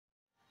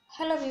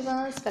Hello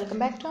viewers, welcome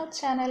back to our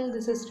channel.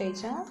 This is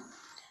Reja.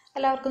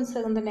 എല്ലാവർക്കും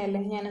സുഖം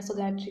തന്നെയല്ലേ? ഞാൻ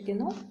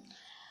സുഖമായിട്ടിരിക്കുന്നു.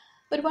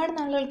 ഒരുപാട്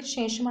നാളുകൾക്ക്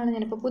ശേഷമാണ്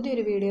ഞാനിപ്പോൾ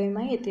പുതിയൊരു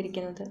വീഡിയോയുമായി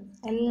എത്തിയിരിക്കുന്നത്.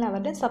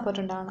 എല്ലാവരുടെയും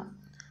സപ്പോർട്ട് ഉണ്ടാവണം.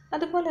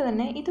 അതുപോലെ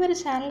തന്നെ ഇതുവരെ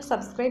ചാനൽ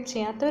സബ്സ്ക്രൈബ്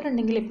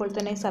ചെയ്യാത്തവരുണ്ടെങ്കിൽ ഇപ്പോൾ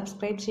തന്നെ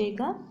സബ്സ്ക്രൈബ്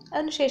ചെയ്യുക.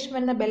 അതിനുശേഷം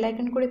വരുന്ന ബെൽ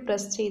ഐക്കൺ കൂടി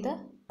പ്രസ് ചെയ്ത്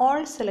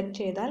ഓൾ സെലക്ട്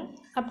ചെയ്താൽ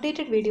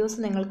അപ്ഡേറ്റഡ്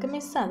വീഡിയോസ് നിങ്ങൾക്ക്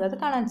മിസ്സാകാതെ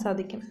കാണാൻ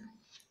സാധിക്കും.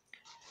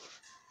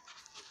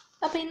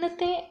 അപ്പോൾ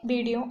ഇന്നത്തെ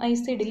വീഡിയോ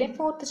ICDയിലെ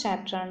 4th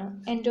ചാപ്റ്ററാണ്,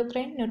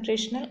 endocrine,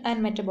 nutritional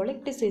and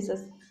metabolic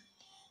diseases.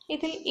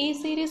 ഇതിൽ ഈ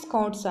സീരീസ്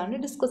കോഡ്സ് ആണ്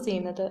ഡിസ്കസ്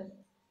ചെയ്യുന്നത്,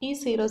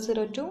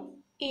 E002,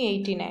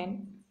 E89.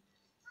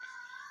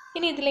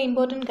 ഇനി ഇതിലെ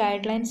ഇമ്പോർട്ടൻറ്റ്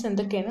ഗൈഡ് ലൈൻസ്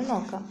എന്തൊക്കെയെന്ന്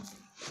നോക്കാം.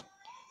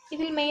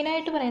 ഇതിൽ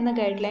മെയിനായിട്ട് പറയുന്ന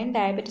ഗൈഡ് ലൈൻ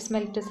ഡയബറ്റിസ്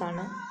മെല്ലിറ്റസ്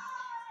ആണ്.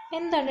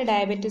 എന്താണ്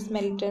ഡയബറ്റിസ്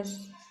മെല്ലിറ്റസ്?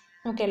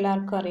 നമുക്ക്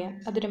എല്ലാവർക്കും അറിയാം,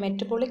 അതൊരു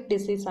മെറ്റബോളിക്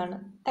ഡിസീസാണ്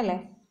അല്ലേ?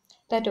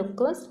 That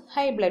occurs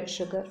high blood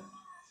sugar.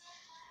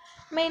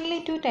 Mainly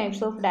 2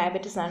 types of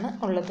diabetes ആണ്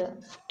ഉള്ളത്,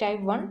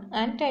 ടൈപ്പ് 1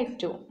 ആൻഡ് ടൈപ്പ്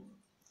 2.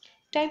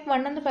 ടൈപ്പ്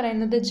 1 എന്ന്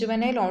പറയുന്നത്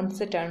ജുവനൈൽ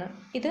ഓൺസെറ്റ് ആണ്,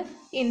 ഇത്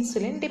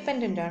ഇൻസുലിൻ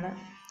ഡിപ്പെൻഡൻ്റ് ആണ്.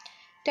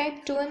 ടൈപ്പ്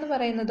 2 എന്ന്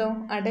പറയുന്നതോ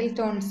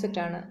അഡൽട്ട് ഓൺസെറ്റ്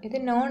ആണ്, ഇത്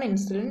നോൺ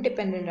ഇൻസുലിൻ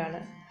ഡിപ്പെൻഡൻ്റ് ആണ്.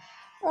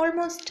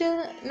 ഓൾമോസ്റ്റ്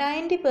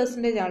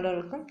 90%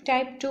 ആളുകൾക്കും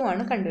ടൈപ്പ് 2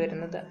 ആണ്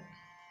കണ്ടുവരുന്നത്.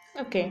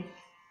 ഓക്കെ,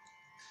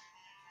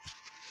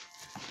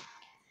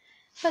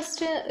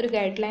 ഫസ്റ്റ് ഒരു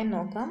ഗൈഡ് ലൈൻ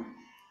നോക്കാം.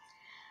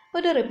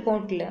 ഒരു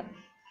റിപ്പോർട്ടിൽ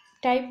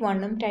ടൈപ്പ്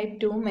 1ഉം ടൈപ്പ്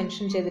 2ഉം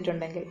മെൻഷൻ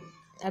ചെയ്തിട്ടുണ്ടെങ്കിൽ,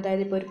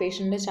 അതായത് ഇപ്പോൾ ഒരു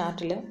പേഷ്യൻ്റെ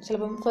ചാർട്ടിൽ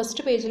ചിലപ്പം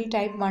ഫസ്റ്റ് പേജിൽ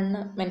ടൈപ്പ് 1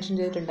 മെൻഷൻ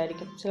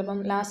ചെയ്തിട്ടുണ്ടായിരിക്കും, ചിലപ്പം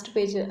ലാസ്റ്റ്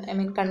പേജ്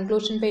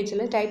കൺക്ലൂഷൻ പേജിൽ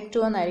ടൈപ്പ്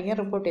 2 എന്നായിരിക്കും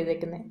റിപ്പോർട്ട്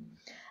ചെയ്തേക്കുന്നത്.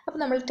 അപ്പോൾ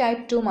നമ്മൾ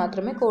ടൈപ്പ് 2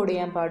 മാത്രമേ കോഡ്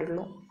ചെയ്യാൻ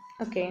പാടുള്ളൂ.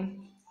 ഓക്കെ,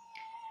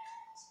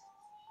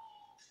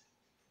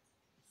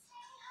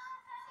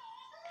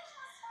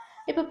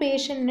 ഇപ്പോൾ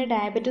പേഷ്യൻറ്റിന്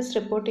ഡയബറ്റീസ്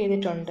റിപ്പോർട്ട്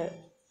ചെയ്തിട്ടുണ്ട്,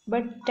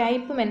 ബട്ട്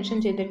ടൈപ്പ് മെൻഷൻ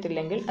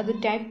ചെയ്തിട്ടില്ലെങ്കിൽ അത്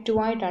ടൈപ്പ്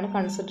 2 ആയിട്ടാണ്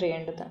കൺസിഡർ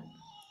ചെയ്യേണ്ടത്.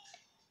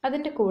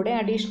 അതിൻ്റെ കൂടെ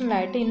അഡീഷണൽ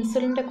ആയിട്ട്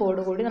ഇൻസുലിൻ്റെ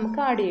കോഡ് കൂടി നമുക്ക്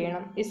ആഡ്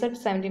ചെയ്യണം,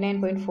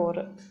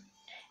 Z79.4.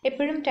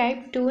 എപ്പോഴും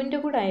ടൈപ്പ് 2ൻ്റെ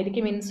കൂടെ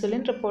ആയിരിക്കും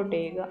ഇൻസുലിൻ റിപ്പോർട്ട്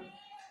ചെയ്യുക.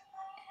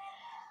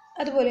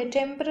 അതുപോലെ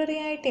ടെമ്പററി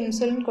ആയിട്ട്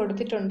ഇൻസുലിൻ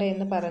കൊടുത്തിട്ടുണ്ട്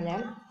എന്ന്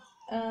പറഞ്ഞാൽ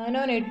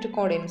no need to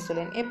code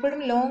insulin. എപ്പോഴും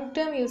ലോങ്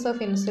ടേം യൂസ്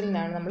ഓഫ്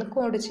ഇൻസുലിനാണ് നമ്മൾ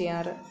കോഡ്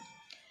ചെയ്യാറ്.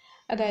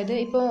 അതായത്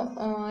ഇപ്പോൾ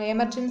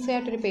എമർജൻസി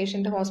ആയിട്ടൊരു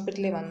പേഷ്യൻ്റ്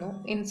ഹോസ്പിറ്റലിൽ വന്നു,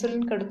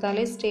 ഇൻസുലിൻ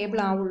കൊടുത്താലേ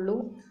സ്റ്റേബിൾ ആവുള്ളൂ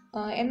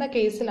എന്ന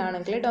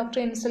കേസിലാണെങ്കിൽ ഡോക്ടർ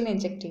ഇൻസുലിൻ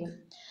ഇഞ്ചെക്റ്റ് ചെയ്യും.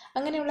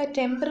 അങ്ങനെയുള്ള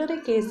ടെമ്പററി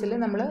കേസിൽ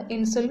നമ്മൾ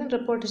ഇൻസുലിൻ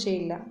റിപ്പോർട്ട്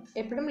ചെയ്യില്ല.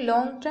 എപ്പോഴും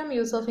ലോങ് ടേം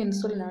യൂസ് ഓഫ്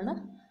ഇൻസുലിനാണ്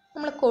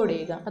നമ്മൾ കോഡ്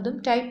ചെയ്യുക, അതും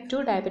ടൈപ്പ് 2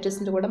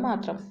 ഡയബറ്റീസിൻ്റെ കൂടെ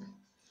മാത്രം.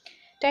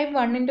 ടൈപ്പ്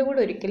 1ൻ്റെ കൂടെ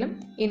ഒരിക്കലും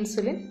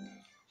ഇൻസുലിൻ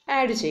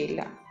ആഡ്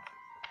ചെയ്യില്ല.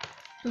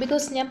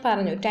 ബിക്കോസ് ഞാൻ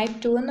പറഞ്ഞു ടൈപ്പ്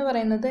 2 എന്ന്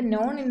പറയുന്നത്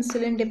നോൺ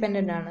ഇൻസുലിൻ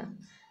ഡിപ്പെൻഡൻ്റ്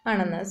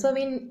ആണെന്ന്. So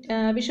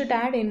we should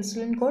add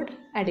insulin code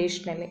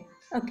additionally.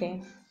 Okay,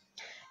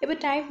 ഇപ്പോൾ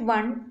ടൈപ്പ്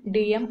 1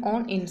 DM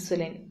ഓൺ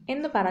ഇൻസുലിൻ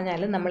എന്ന്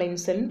പറഞ്ഞാൽ നമ്മൾ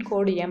ഇൻസുലിൻ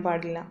കോഡ് ചെയ്യാൻ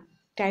പാടില്ല.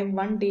 ടൈപ്പ്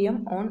 1 DM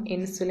ഓൺ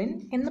ഇൻസുലിൻ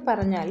എന്ന്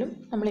പറഞ്ഞാലും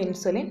നമ്മൾ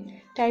ഇൻസുലിൻ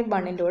ടൈപ്പ്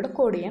 1ൻ്റെ കൂടെ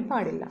കോഡ് ചെയ്യാൻ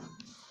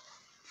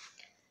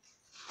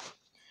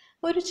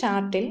ഒരു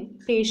ചാർട്ടിൽ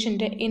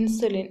പേഷ്യൻ്റ്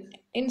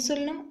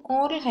ഇൻസുലിനും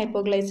ഓറൽ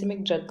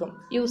ഹൈപ്പോഗ്ലൈസമിക് ഡ്രഗും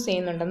യൂസ്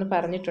ചെയ്യുന്നുണ്ടെന്ന്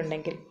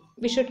പറഞ്ഞിട്ടുണ്ടെങ്കിൽ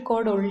we should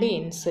code only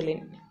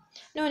insulin,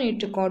 no need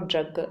to code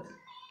drug.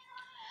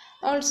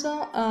 Also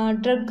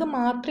drug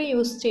മാത്രമേ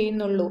യൂസ്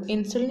ചെയ്യുന്നുള്ളൂ,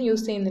 ഇൻസുലിൻ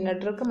യൂസ് ചെയ്യുന്നില്ല,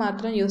 ഡ്രഗ്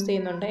മാത്രം യൂസ്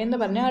ചെയ്യുന്നുണ്ട് എന്ന്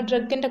പറഞ്ഞാൽ ആ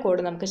ഡ്രഗിൻ്റെ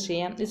കോഡ് നമുക്ക്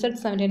ചെയ്യാം.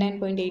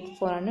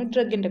 Z79.84 ആണ്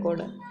ഡ്രഗിൻ്റെ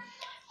കോഡ്.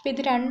 അപ്പോൾ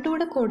ഇത് രണ്ടും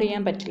കൂടെ കോഡ്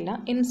ചെയ്യാൻ പറ്റില്ല.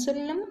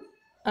 ഇൻസുലിനും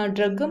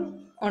ഡ്രഗും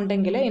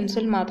ഉണ്ടെങ്കിൽ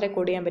ഇൻസുലിൻ മാത്രമേ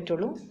കോഡ് ചെയ്യാൻ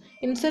പറ്റുള്ളൂ.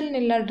 ഇൻസുലിൻ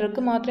ഇല്ല,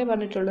 ഡ്രഗ് മാത്രമേ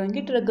പറഞ്ഞിട്ടുള്ളൂ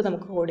എങ്കിൽ ഡ്രഗ്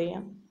നമുക്ക് കോഡ്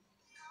ചെയ്യാം.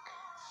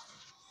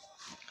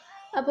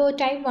 അപ്പോൾ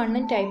ടൈപ്പ്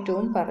 1ഉം ടൈപ്പ്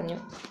 2ഉം പറഞ്ഞു.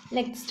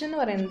 നെക്സ്റ്റ് എന്ന്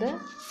പറയുന്നത്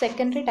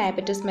സെക്കൻഡറി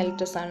ഡയബറ്റിസ്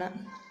മെല്ലിറ്റസ് ആണ്.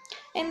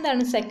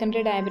 എന്താണ്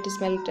secondary diabetes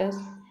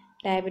mellitus?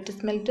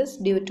 Diabetes mellitus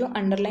due to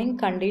underline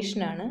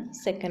കണ്ടീഷനാണ്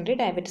സെക്കൻഡറി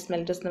ഡയബറ്റിസ്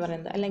മെല്ലിറ്റസ് എന്ന്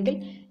പറയുന്നത്, അല്ലെങ്കിൽ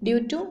due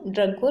to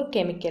drug or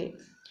chemical.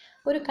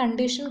 ഒരു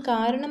കണ്ടീഷൻ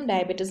കാരണം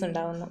ഡയബറ്റിസ്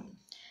ഉണ്ടാകുന്നു.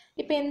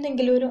 ഇപ്പോൾ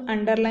എന്തെങ്കിലും ഒരു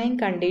അണ്ടർലൈൻ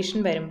കണ്ടീഷൻ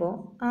വരുമ്പോൾ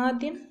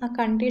ആദ്യം ആ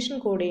കണ്ടീഷൻ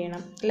കോഡ്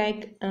ചെയ്യണം,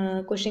 ലൈക്ക്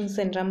കുഷിംഗ്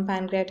സിൻഡ്രം,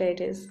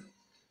 പാൻക്രിയാറ്റൈറ്റിസ്.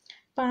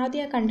 അപ്പോൾ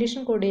ആദ്യം ആ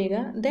കണ്ടീഷൻ കോഡ് ചെയ്യുക,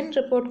 then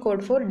report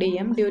code four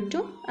DM due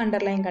to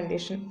underline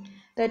condition,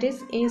 that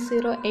is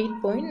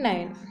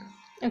E08.9.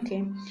 Okay,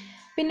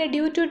 പിന്നെ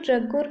due to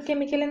drug or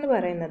chemical എന്ന്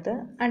പറയുന്നത്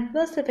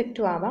അഡ്വേഴ്സ്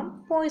എഫക്റ്റും ആവാം,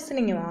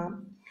 പോയ്സണിങ്ങും ആവാം.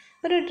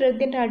 ഒരു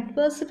ഡ്രഗിൻ്റെ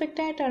adverse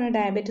എഫക്റ്റായിട്ടാണ്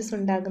diabetes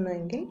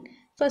ഉണ്ടാകുന്നതെങ്കിൽ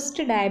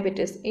first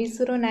diabetes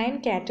E09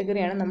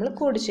 കാറ്റഗറിയാണ് നമ്മൾ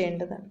കോഡ്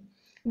ചെയ്യേണ്ടത്.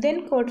 Then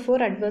code four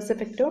adverse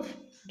effect of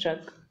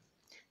drug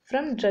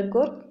from drug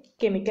or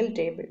chemical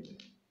table.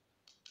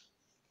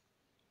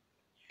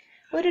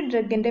 ഒരു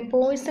ഡ്രഗിൻ്റെ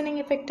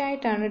poisoning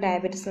എഫക്റ്റായിട്ടാണ്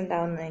diabetes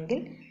ഉണ്ടാകുന്നതെങ്കിൽ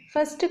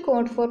first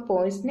code four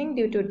poisoning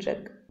due to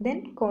drug, then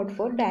code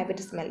four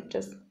diabetes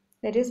mellitus,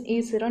 that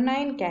is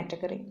E09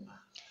 category.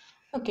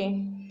 Okay,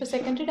 ഇപ്പോൾ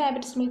secondary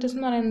diabetes mellitus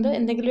എന്ന് പറയുന്നത്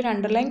എന്തെങ്കിലും ഒരു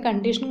underline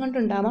condition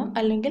കൊണ്ടുണ്ടാവാം,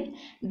 അല്ലെങ്കിൽ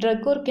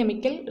drug or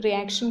chemical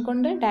reaction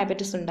കൊണ്ട്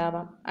diabetes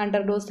ഉണ്ടാവാം,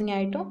 under dosing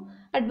ആയിട്ടോ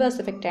adverse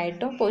effect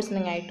ആയിട്ടോ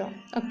പോയ്സണിങ് ആയിട്ടോ.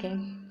 ഓക്കെ,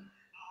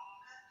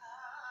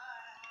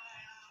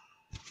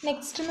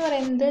 നെക്സ്റ്റ് എന്ന്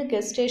പറയുന്നത്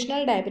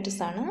ഗസ്റ്റേഷണൽ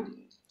ഡയബറ്റിസ് ആണ്.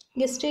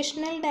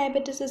 Gestational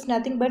diabetes is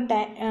nothing but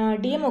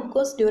DM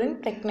occurs during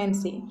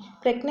pregnancy.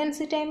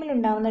 Pregnancy time il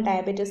undavunna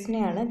diabetes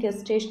neയാണ്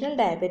gestational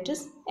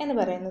diabetes എന്ന്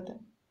പറയുന്നത്.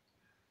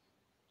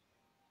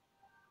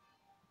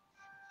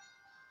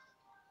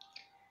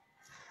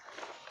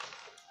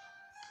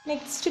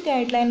 നെക്സ്റ്റ്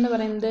ഗൈഡ് ലൈൻ എന്ന്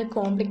പറയുന്നത്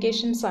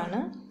കോംപ്ലിക്കേഷൻസ് ആണ്.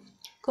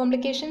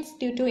 Complications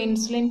due to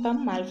insulin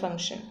pump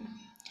malfunction.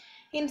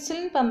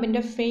 Insulin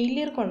പമ്പിൻ്റെ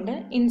failure കൊണ്ട്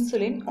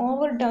insulin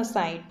over dose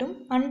ആയിട്ടും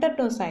under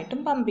dose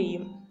ആയിട്ടും pump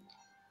ചെയ്യും.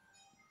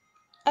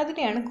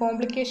 അതിനെയാണ്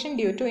complication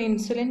due to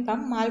insulin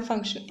pump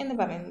malfunction എന്ന്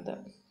പറയുന്നത്.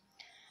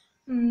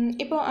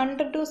 ഇപ്പോൾ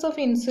under dose of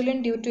insulin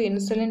due to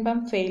insulin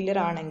pump failure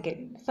ആണെങ്കിൽ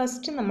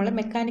ഫസ്റ്റ് നമ്മൾ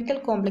mechanical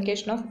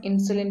complication of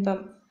insulin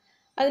pump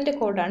അതിൻ്റെ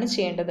കോഡാണ്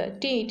ചെയ്യേണ്ടത്,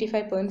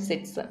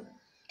 T85.6.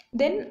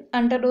 Then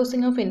under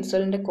dosing of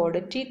ഇൻസുലിൻ്റെ code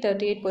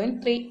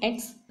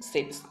T38.3x6.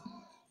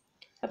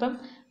 അപ്പം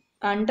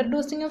അണ്ടർ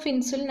ഡോസിങ് ഓഫ്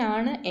ഇൻസുലിൻ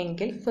ആണ്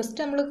എങ്കിൽ ഫസ്റ്റ്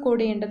നമ്മൾ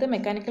കോഡ് ചെയ്യേണ്ടത്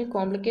mechanical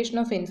complication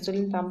of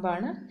insulin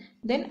പമ്പാണ്,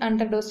 then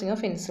under dosing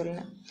of insulin.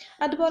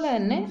 അതുപോലെ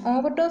തന്നെ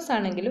ഓവർ ഡോസ്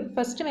ആണെങ്കിലും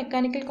first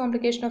mechanical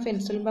complication of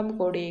insulin pump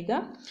code ചെയ്യുക,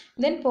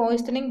 then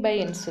poisoning by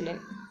insulin.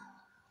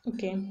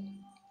 Okay,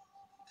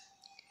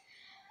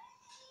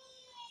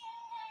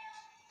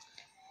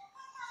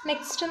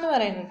 next എന്ന്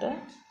പറയുന്നത്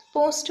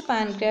പോസ്റ്റ്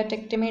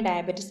പാൻക്രിയാറ്റക്ടമി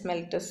ഡയബറ്റിസ്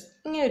മെല്ലിറ്റസ്.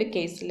 ഇങ്ങനെ ഒരു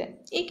കേസിൽ,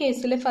 ഈ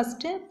കേസിൽ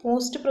first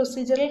post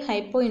procedural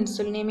hypo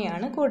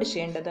ഇൻസുലിനേമിയാണ് code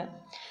ചെയ്യേണ്ടത്.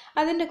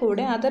 അതിൻ്റെ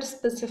കൂടെ അതർ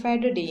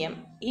സ്പെസിഫൈഡ് DM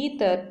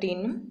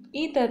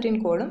E13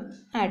 കോഡും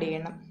ആഡ്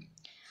ചെയ്യണം.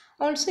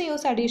 Also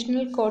use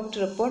additional code to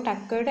report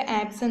acquired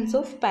absence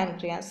of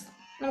pancreas.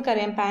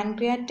 നമുക്കറിയാം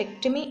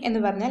പാൻക്രിയാറ്റക്ടമി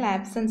എന്ന് പറഞ്ഞാൽ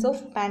ആബ്സെൻസ്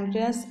ഓഫ്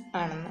പാൻക്രിയാസ്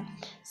ആണെന്ന്,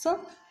 സോ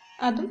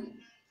അതും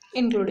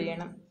ഇൻക്ലൂഡ്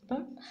ചെയ്യണം.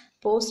 അപ്പം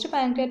പോസ്റ്റ്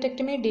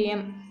പാൻക്രിയാറ്റക്ടമി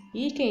DM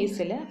ഈ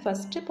കേസിൽ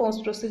first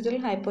post procedural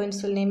hypo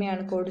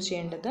ഇൻസുലിനേമിയാണ് code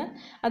ചെയ്യേണ്ടത്.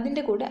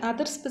 അതിൻ്റെ കൂടെ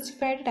അതർ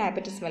സ്പെസിഫൈഡ്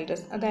ഡയബറ്റിസ്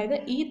മെല്ലിറ്റസ്, അതായത്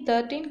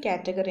E13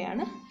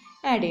 കാറ്റഗറിയാണ്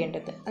ആഡ്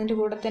ചെയ്യേണ്ടത്. അതിൻ്റെ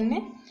കൂടെ തന്നെ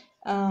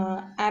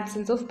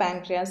ആബ്സെൻസ് ഓഫ്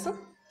പാൻക്രിയാസും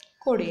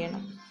കോഡ്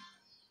ചെയ്യണം.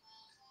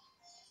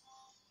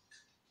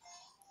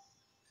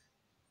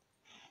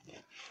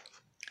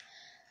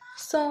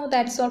 So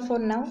that's all for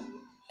now.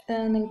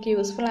 നിങ്ങൾക്ക്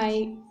യൂസ്ഫുൾ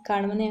ആയി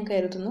കാണുമെന്ന് ഞാൻ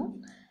കരുതുന്നു.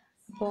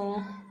 അപ്പോൾ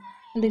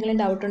എന്തെങ്കിലും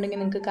ഡൗട്ട്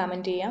ഉണ്ടെങ്കിൽ നിങ്ങൾക്ക്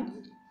കമൻറ്റ് ചെയ്യാം,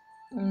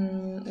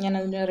 ഞാൻ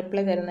അതിന്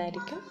റിപ്ലൈ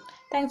തരുന്നതായിരിക്കും.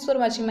 Thanks for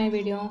watching my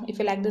video. If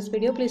you like this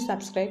video please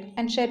subscribe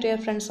and share to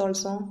your friends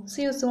also. See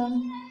you soon.